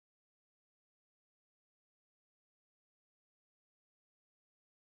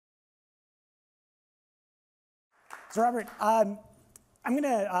So Robert, I'm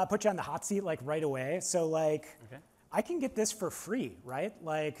gonna put you on the hot seat like right away. So like, Okay. I can get this for free, right?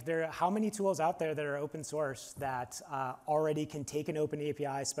 Like, how many tools out there that are open source that already can take an open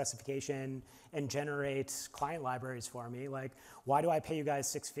API specification and generate client libraries for me? Like, why do I pay you guys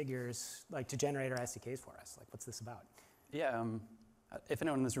 6 figures like to generate our SDKs for us? Like, what's this about? Yeah, if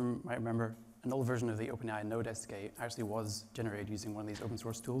anyone in this room might remember, an old version of the OpenAI Node SDK actually was generated using one of these open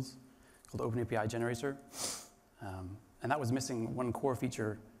source tools called OpenAPI Generator. And that was missing one core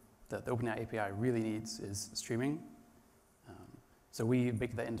feature that the OpenAI API really needs is streaming. So we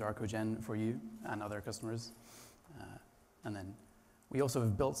baked that into our cogen for you and other customers. And then we also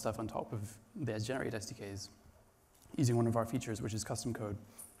have built stuff on top of the Generate SDKs using one of our features, which is custom code.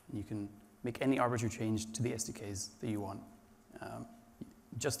 And you can make any arbitrary change to the SDKs that you want,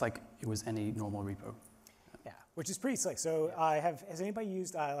 just like it was any normal repo. Yeah, which is pretty slick. So has anybody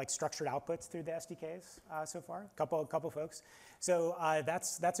used like structured outputs through the SDKs so far? Couple folks. So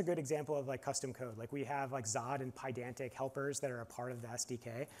that's a good example of like custom code. Like we have like Zod and Pydantic helpers that are a part of the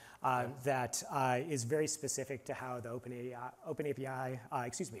SDK that is very specific to how the OpenAI,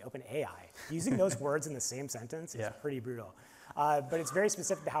 using those words in the same sentence is pretty brutal. But it's very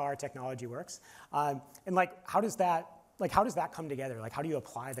specific to how our technology works. And like, how does that come together? Like, how do you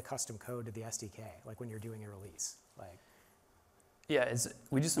apply the custom code to the SDK, like when you're doing a release? Like, yeah,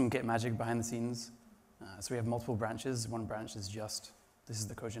 we do some Git magic behind the scenes. So we have multiple branches. One branch is just, this is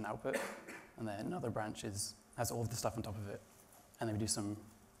the cogen output. And then another branch has all of the stuff on top of it. And then we do some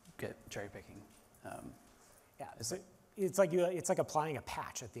Git cherry picking. Yeah, so it's like applying a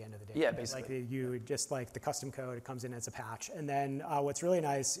patch at the end of the day. Yeah, basically. Like you just like the custom code, it comes in as a patch. And then what's really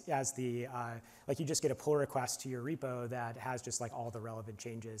nice as like you just get a pull request to your repo that has just like all the relevant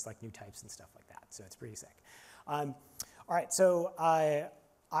changes, like new types and stuff like that. So it's pretty sick. All right, so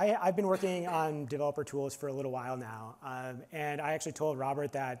I've been working on developer tools for a little while now. And I actually told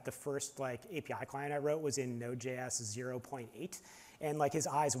Robert that the first like API client I wrote was in Node.js 0.8. And like his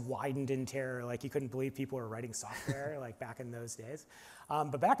eyes widened in terror, like he couldn't believe people were writing software like back in those days.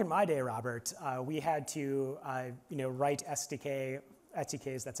 But back in my day, Robert, we had to write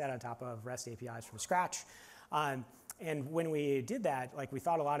SDKs that sat on top of REST APIs from scratch. And when we did that, like we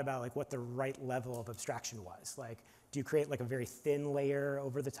thought a lot about like what the right level of abstraction was. Like, do you create like a very thin layer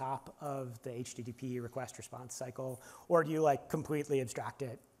over the top of the HTTP request response cycle, or do you like completely abstract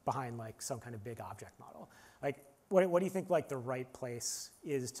it behind like some kind of big object model? Like, what do you think like the right place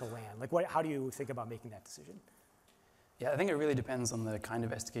is to land? Like, how do you think about making that decision? Yeah, I think it really depends on the kind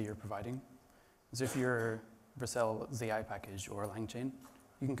of SDK you're providing. So if you're Vercel ZI package or LangChain,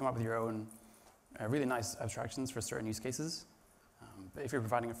 you can come up with your own really nice abstractions for certain use cases. But if you're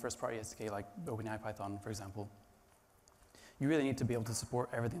providing a first-party SDK like OpenAI Python, for example, you really need to be able to support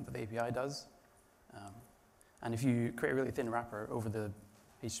everything that the API does. And if you create a really thin wrapper over the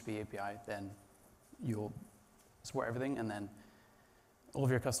HTTP API, then you'll support everything, and then all of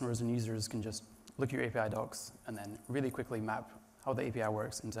your customers and users can just look at your API docs and then really quickly map how the API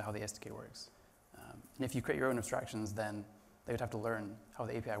works into how the SDK works. And if you create your own abstractions, then they would have to learn how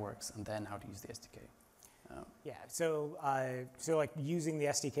the API works and then how to use the SDK. Yeah, so like using the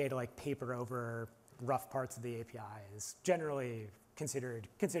SDK to like paper over rough parts of the API is generally considered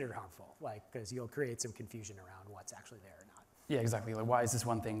harmful, like because you'll create some confusion around what's actually there or not. Yeah, exactly. Like, why is this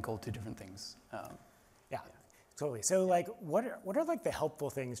one thing called 2 different things? Yeah. Totally. So like, what are like the helpful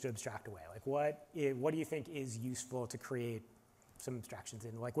things to abstract away? Like, what do you think is useful to create some abstractions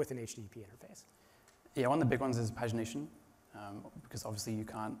in, like with an HTTP interface? Yeah, one of the big ones is pagination, because obviously you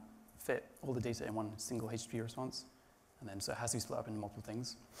can't fit all the data in one single HTTP response, and then so it has to be split up into multiple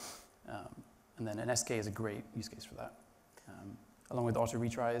things. And then an SK is a great use case for that. Along with auto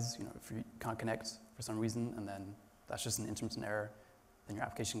retries, if you can't connect for some reason, and then that's just an intermittent error, then your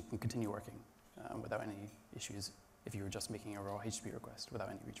application can continue working without any issues if you were just making a raw HTTP request without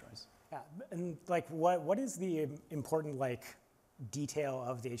any retries. Yeah, and like what is the important like detail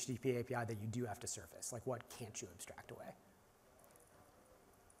of the HTTP API that you do have to surface? Like, what can't you abstract away?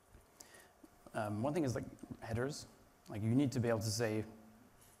 One thing is like headers. Like, you need to be able to say,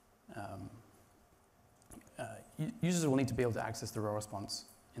 users will need to be able to access the raw response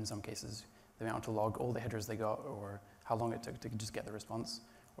in some cases. They may want to log all the headers they got or how long it took to just get the response.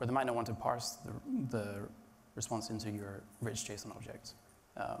 Or they might not want to parse the response into your rich JSON object.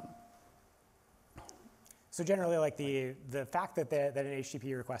 So generally, like the fact that an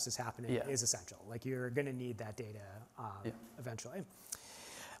HTTP request is happening is essential. Like, you're going to need that data eventually.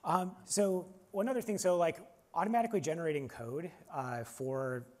 So one other thing, so like automatically generating code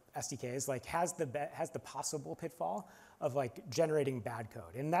for SDKs like has the possible pitfall of like generating bad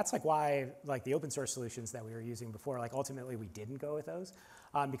code. And that's like why like the open source solutions that we were using before, like ultimately we didn't go with those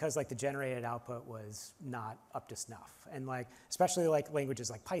because like the generated output was not up to snuff. And like, especially like languages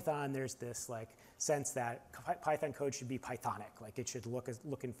like Python, there's this like sense that Python code should be Pythonic. Like it should look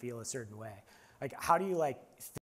and feel a certain way. Like how do you like